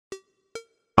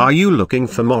Are you looking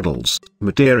for models,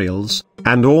 materials,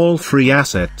 and all free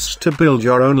assets to build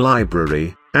your own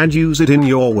library, and use it in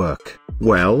your work?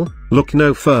 Well, look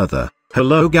no further.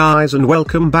 Hello guys and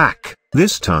welcome back.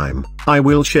 This time, I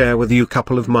will share with you a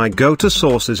couple of my go-to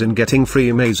sources in getting free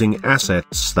amazing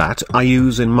assets that I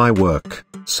use in my work.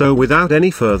 So without any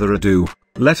further ado,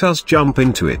 let us jump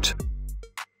into it.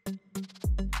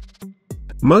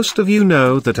 Most of you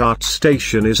know that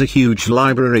ArtStation is a huge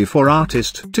library for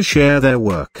artists to share their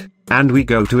work, and we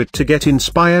go to it to get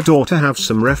inspired or to have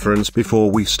some reference before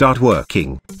we start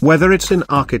working, whether it's in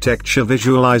architecture,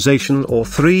 visualization or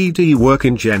 3D work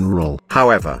in general.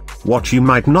 However, what you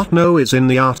might not know is in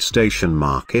the ArtStation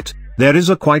market, there is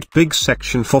a quite big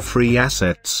section for free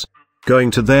assets.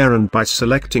 Going to there and by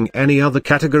selecting any other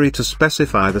category to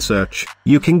specify the search,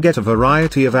 you can get a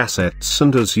variety of assets,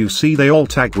 and as you see they all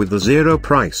tag with the zero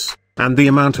price, and the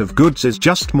amount of goods is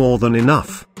just more than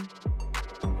enough.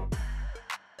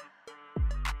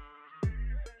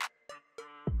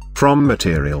 From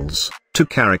materials, to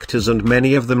characters and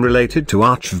many of them related to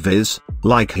ArchViz,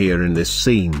 like here in this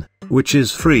scene, which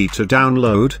is free to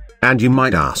download, and you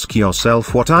might ask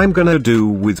yourself what I'm gonna do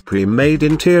with pre-made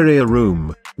interior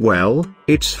room. Well,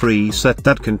 it's free set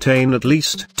that contain at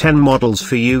least 10 models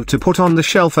for you to put on the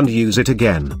shelf and use it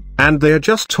again, and they're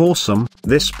just awesome.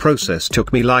 This process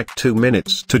took me like 2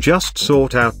 minutes to just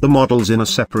sort out the models in a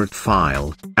separate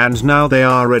file, and now they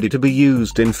are ready to be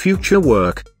used in future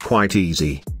work, quite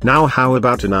easy. Now how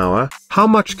about an hour? How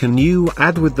much can you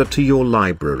add with that to your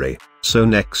library? So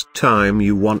next time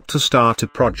you want to start a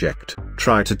project,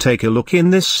 try to take a look in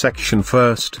this section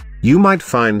first. You might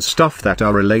find stuff that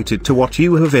are related to what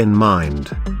you have in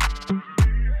mind.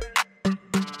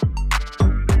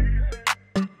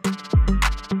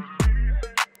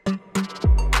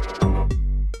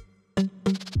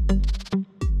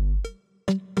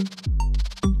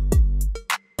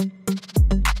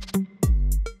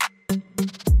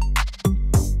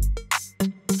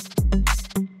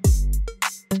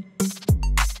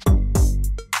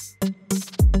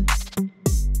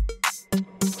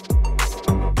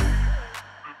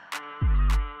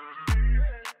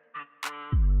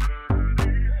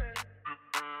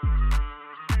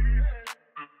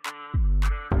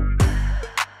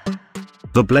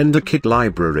 The Blender Kit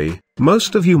library,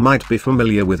 most of you might be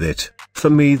familiar with it. For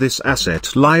me this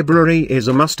asset library is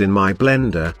a must in my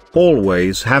Blender,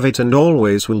 always have it and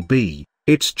always will be.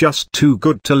 It's just too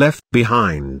good to left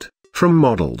behind. From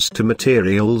models to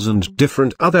materials and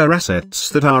different other assets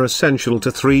that are essential to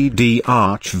 3D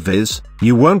ArchViz,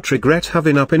 you won't regret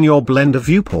having up in your Blender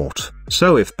viewport.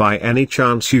 So if by any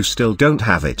chance you still don't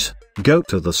have it, go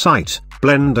to the site,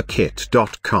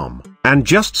 blenderkit.com, and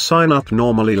just sign up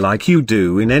normally like you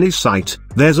do in any site.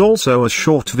 There's also a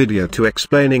short video to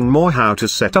explaining more how to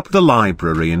set up the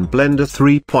library in Blender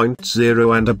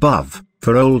 3.0 and above.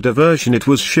 For older version it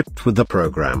was shipped with the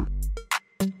program.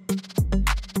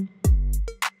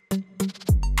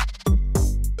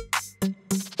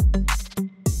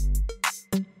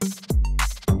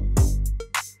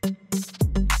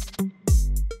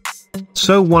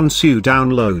 So once you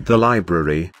download the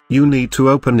library, you need to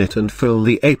open it and fill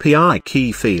the API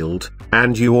key field,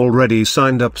 and you already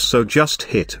signed up, so just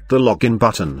hit the login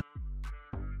button.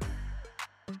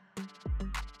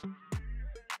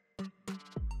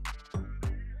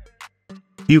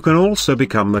 You can also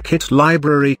become a kit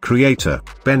library creator,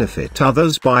 benefit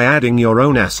others by adding your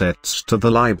own assets to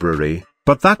the library,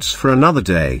 but that's for another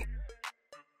day.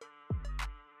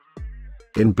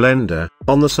 In Blender,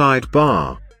 on the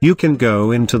sidebar, you can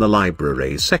go into the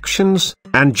library sections,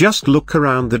 and just look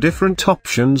around the different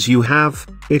options you have.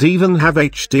 It even have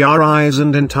HDRIs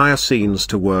and entire scenes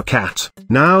to work at.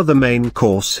 Now the main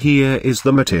course here is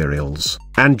the materials,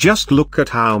 and just look at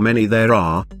how many there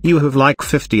are. You have like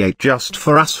 58 just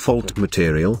for asphalt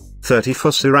material, 30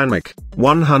 for ceramic,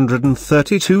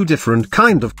 132 different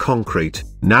kind of concrete.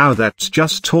 Now that's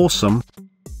just awesome.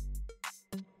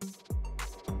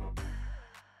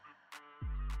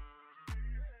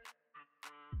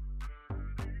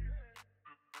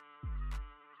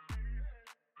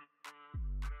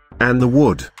 And the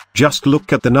wood, just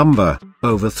look at the number,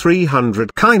 over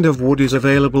 300 kind of wood is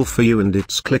available for you, and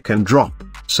it's click and drop.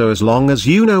 So as long as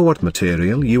you know what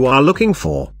material you are looking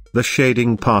for, the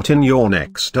shading part in your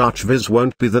next ArchViz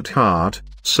won't be that hard,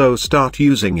 so start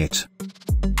using it.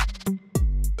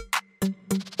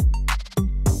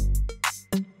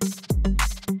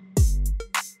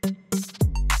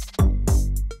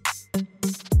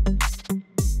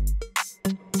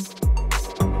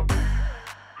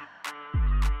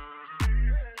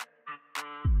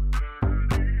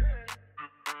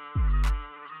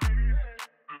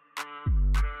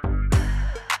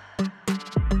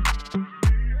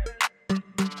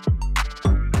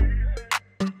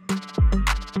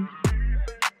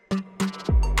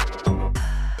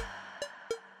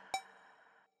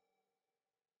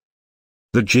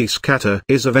 The G-Scatter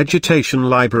is a vegetation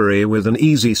library with an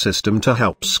easy system to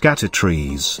help scatter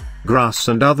trees, grass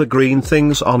and other green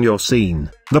things on your scene.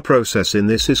 The process in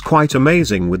this is quite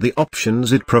amazing with the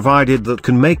options it provided that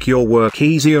can make your work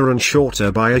easier and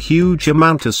shorter by a huge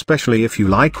amount, especially if you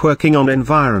like working on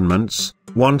environments.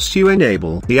 Once you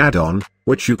enable the add-on,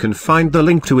 which you can find the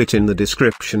link to it in the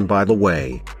description by the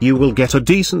way, you will get a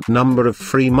decent number of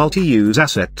free multi-use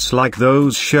assets like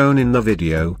those shown in the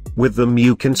video. With them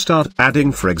you can start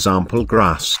adding, for example,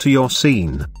 grass to your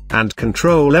scene, and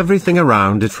control everything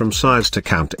around it from size to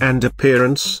count and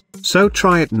appearance, so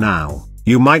try it now,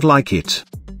 you might like it.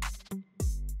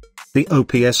 The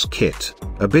OPS kit,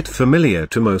 a bit familiar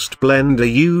to most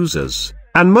Blender users,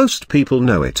 and most people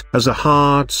know it as a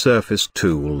hard surface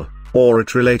tool, or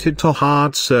it related to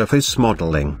hard surface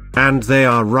modeling, and they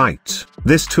are right.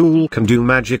 This tool can do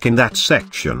magic in that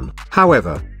section.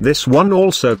 However, this one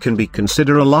also can be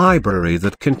considered a library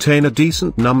that contain a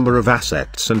decent number of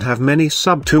assets and have many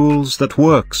sub-tools that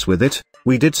works with it.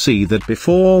 We did see that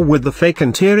before with the fake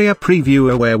interior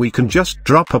previewer, where we can just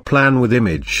drop a plan with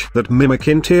image that mimic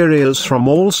interiors from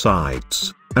all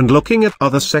sides. And looking at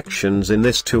other sections in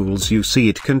this tools, you see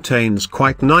it contains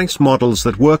quite nice models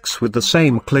that works with the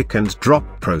same click and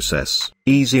drop process,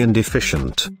 easy and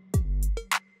efficient.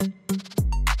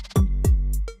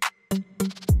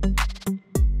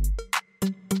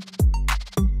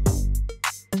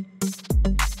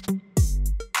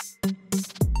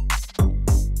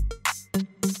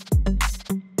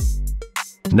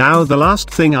 Now the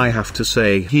last thing I have to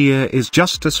say here is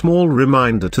just a small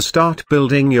reminder to start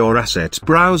building your assets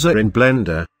browser in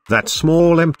Blender. That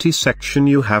small empty section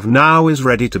you have now is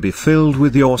ready to be filled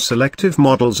with your selective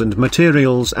models and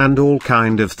materials and all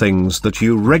kind of things that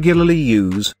you regularly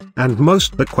use, and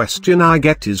most the question I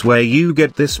get is where you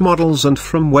get this models and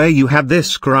from where you had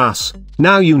this grass.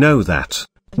 Now you know that.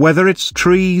 Whether it's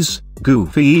trees,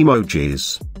 goofy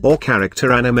emojis, or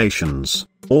character animations,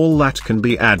 all that can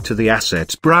be added to the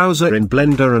assets browser in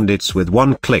Blender, and it's with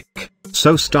one click.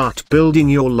 So start building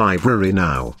your library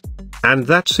now. And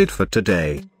that's it for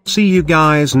today. See you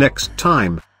guys next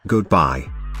time. Goodbye.